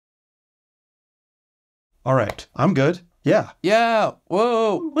All right. I'm good. Yeah. Yeah.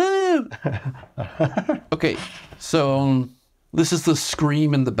 Whoa. Woo. Okay. So this is the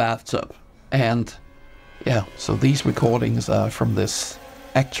scream in the bathtub. And yeah, so these recordings are from this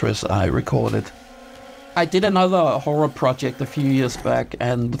actress I recorded. I did another horror project a few years back,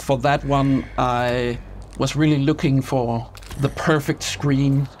 and for that one, I was really looking for the perfect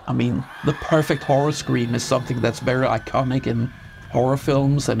scream. I mean, the perfect horror scream is something that's very iconic in horror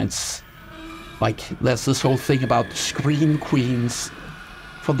films, and it's like, there's this whole thing about scream queens.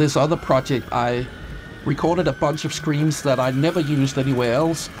 For this other project, I recorded a bunch of screams that I never used anywhere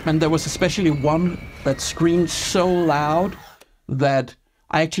else, and there was especially one that screamed so loud that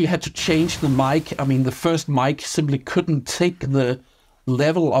I actually had to change the mic. I mean, the first mic simply couldn't take the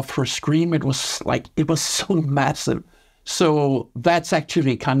level of her scream. It was so massive. So that's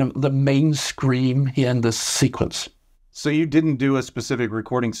actually kind of the main scream here in this sequence. So you didn't do a specific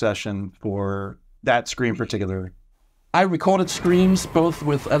recording session for that scream particularly? I recorded screams both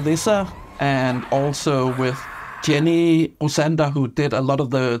with Alyssa and also with Jenny Osander, who did a lot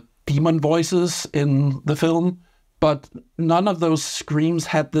of the demon voices in the film. But none of those screams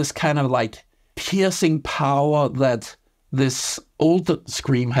had this kind of like piercing power that this old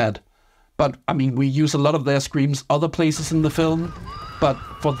scream had. But I mean, we use a lot of their screams other places in the film. But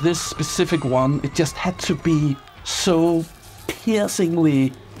for this specific one, it just had to be so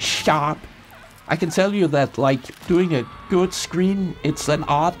piercingly sharp. I can tell you that, like, doing a good scream, it's an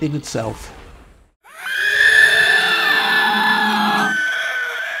art in itself.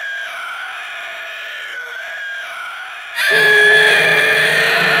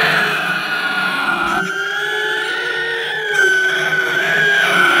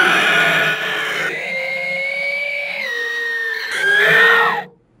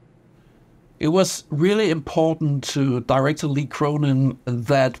 It was really important to director Lee Cronin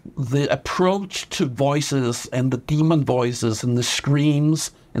that the approach to voices and the demon voices and the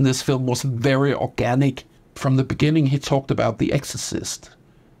screams in this film was very organic. From the beginning, he talked about The Exorcist.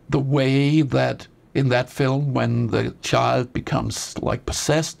 The way that in that film, when the child becomes like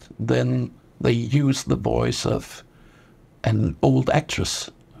possessed, then they use the voice of an old actress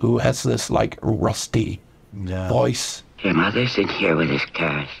who has this like rusty voice. Your mother's in here with his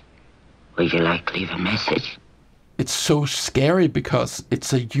card. Would you like to leave a message? It's so scary because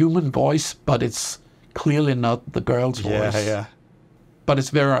it's a human voice, but it's clearly not the girl's voice. Yeah. But it's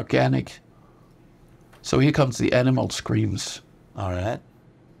very organic. So here comes the animal screams. All right.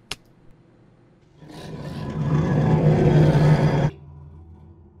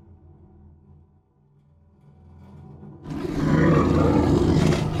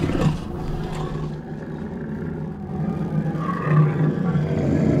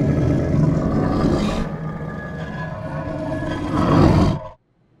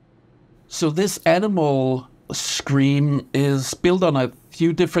 So this animal scream is built on a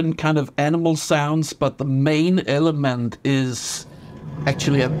few different kind of animal sounds, but the main element is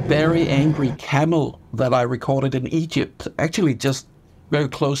actually a very angry camel that I recorded in Egypt, actually just very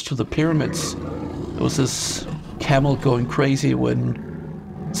close to the pyramids. There was this camel going crazy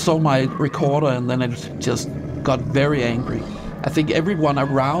when it saw my recorder, and then it just got very angry. I think everyone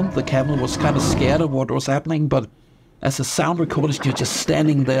around the camel was kind of scared of what was happening, but as a sound recordist, you're just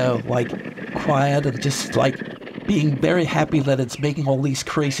standing there, like, quiet and just, like, being very happy that it's making all these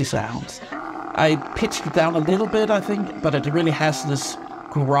crazy sounds. I pitched it down a little bit, I think, but it really has this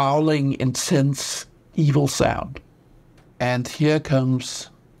growling, intense, evil sound. And here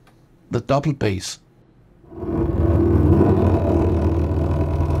comes the double bass.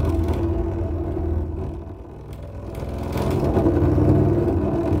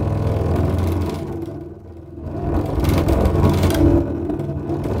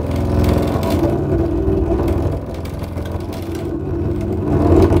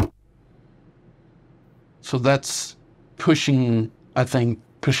 So that's pushing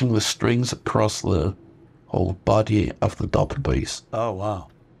the strings across the whole body of the double bass. Oh, wow.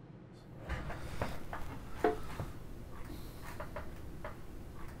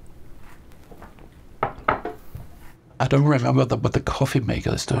 I don't remember what the coffee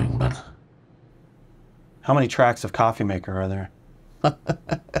maker is doing, but... How many tracks of Coffee Maker are there?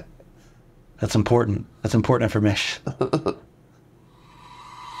 That's important. That's important information.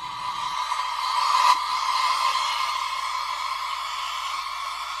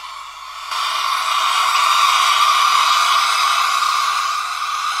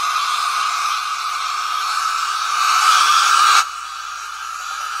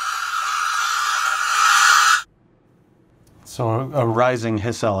 So a rising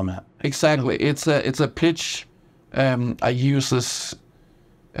hiss element. Exactly. It's a pitch. I use this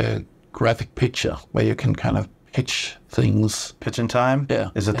graphic pitcher where you can kind of pitch things. Pitch in time? Yeah.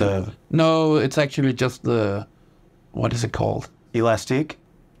 Is it the... No, it's actually just the... What is it called? Elastic?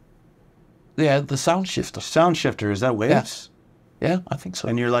 Yeah, the sound shifter. Sound shifter, is that waves? Yeah, I think so.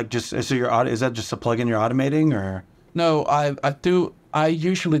 And you're like just... So is that just a plugin you're automating, or...? No, I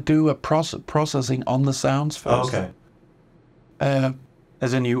usually do a processing on the sounds first. Oh, okay.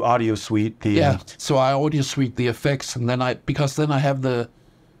 As in you audio suite the... Yeah, so I audio suite the effects, and then I have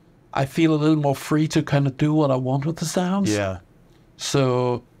I feel a little more free to kind of do what I want with the sounds. Yeah.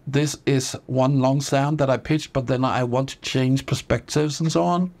 So this is one long sound that I pitch, but then I want to change perspectives and so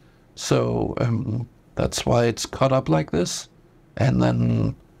on. So that's why it's cut up like this. And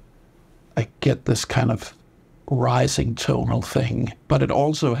then I get this kind of rising tonal thing. But it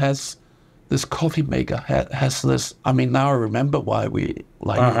also has this coffee maker, has this... I mean, now I remember why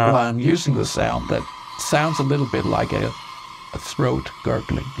why I'm using the sound. That sounds a little bit like a throat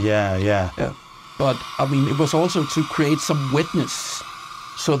gurgling. Yeah. But, I mean, it was also to create some wetness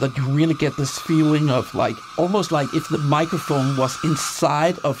so that you really get this feeling of like, almost like if the microphone was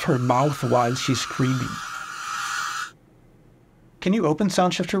inside of her mouth while she's screaming. Can you open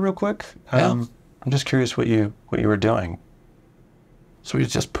Sound Shifter real quick? Yeah. I'm just curious what you were doing. So you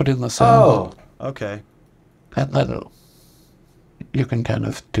just put in the sound. Oh, okay. And then you can kind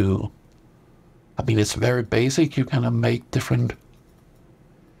of do... I mean, it's very basic. You kind of make different...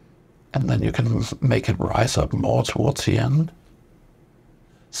 And then you can make it rise up more towards the end.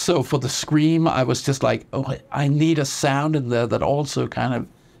 So for the scream, I was just like, oh, I need a sound in there that also kind of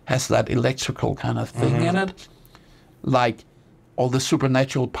has that electrical kind of thing in it. Like all the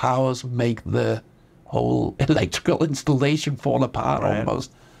supernatural powers make the whole electrical installation fall apart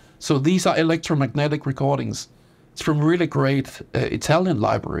almost. So these are electromagnetic recordings. It's from really great Italian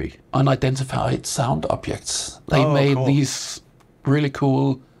library, unidentified sound objects. They made these really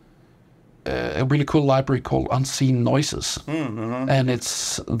cool, a really cool library called Unseen Noises. And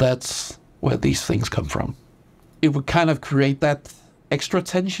that's where these things come from. It would kind of create that extra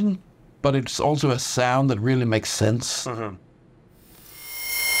tension, but it's also a sound that really makes sense.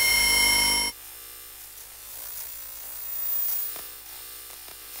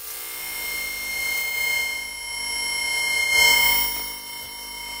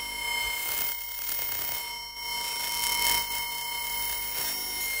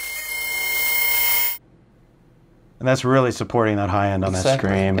 And that's really supporting that high end on that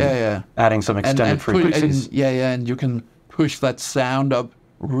scream. Yeah. Adding some extended frequencies. And you can push that sound up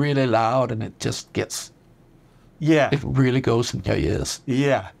really loud, and it just gets... Yeah. It really goes in your ears.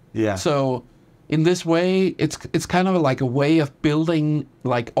 Yeah. So in this way, it's kind of like a way of building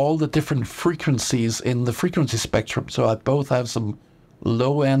like all the different frequencies in the frequency spectrum. So I both have some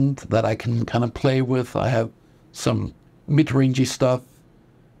low end that I can kind of play with. I have some mid-rangey stuff,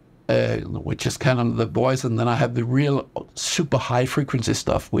 which is kind of the voice, and then I have the real super high frequency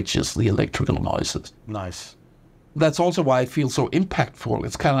stuff, which is the electrical noises. Nice. That's also why I feel so impactful.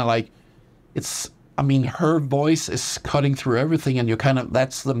 It's kind of like, I mean, her voice is cutting through everything, and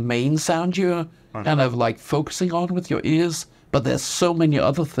that's the main sound you're kind of like focusing on with your ears. But there's so many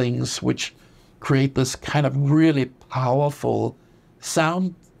other things which create this kind of really powerful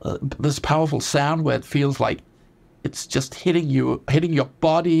sound, this powerful sound where it feels like it's just hitting your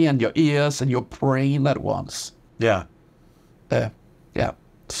body and your ears and your brain at once. Yeah. Yeah.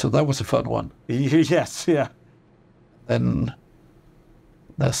 So that was a fun one. Yes, yeah. Then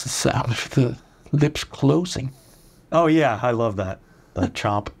there's the sound of the lips closing. Oh, yeah, I love that. The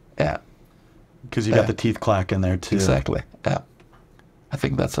chomp. Yeah. Because you got the teeth clack in there, too. Exactly, yeah. I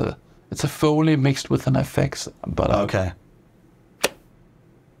think it's a Foley mixed with an effects, but... Okay.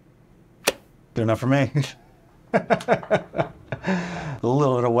 Good enough for me. A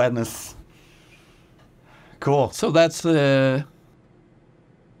little bit of wetness. Cool. So that's 8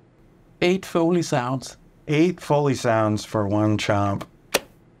 Foley sounds. 8 Foley sounds for one chomp.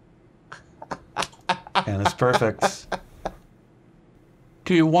 And it's perfect.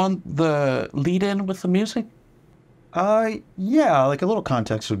 Do you want the lead in with the music? Yeah, like a little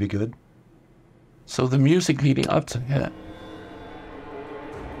context would be good. So the music leading up to it.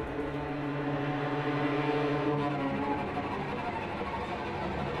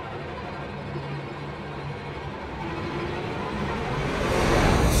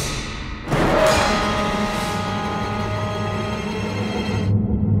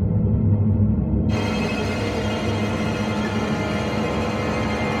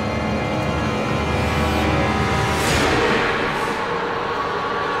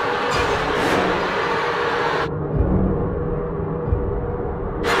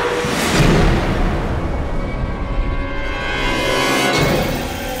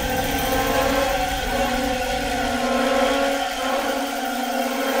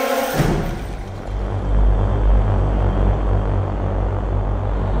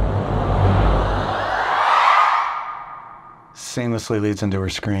 seamlessly leads into her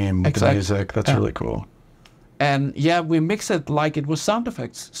scream with the music. That's really cool. And yeah, we mix it like it was sound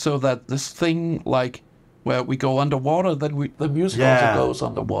effects, so that this thing like where we go underwater, then the music also goes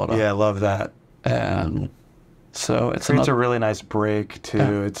underwater. Yeah, I love that. And so it creates a really nice break too.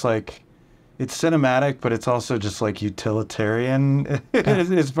 Yeah. It's like it's cinematic, but it's also just like utilitarian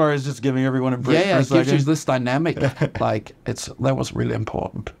as far as just giving everyone a break. Yeah, it gives you this dynamic. Like that was really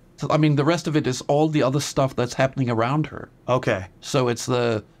important. So, I mean, the rest of it is all the other stuff that's happening around her. Okay. So it's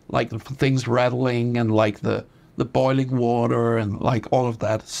the things rattling and like the boiling water and like all of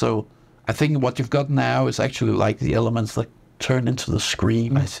that. So I think what you've got now is actually like the elements that turn into the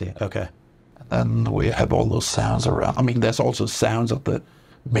scream. I see. Okay. And then we have all those sounds around. I mean, there's also sounds of the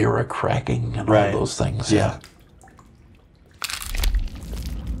mirror cracking and all those things. Yeah.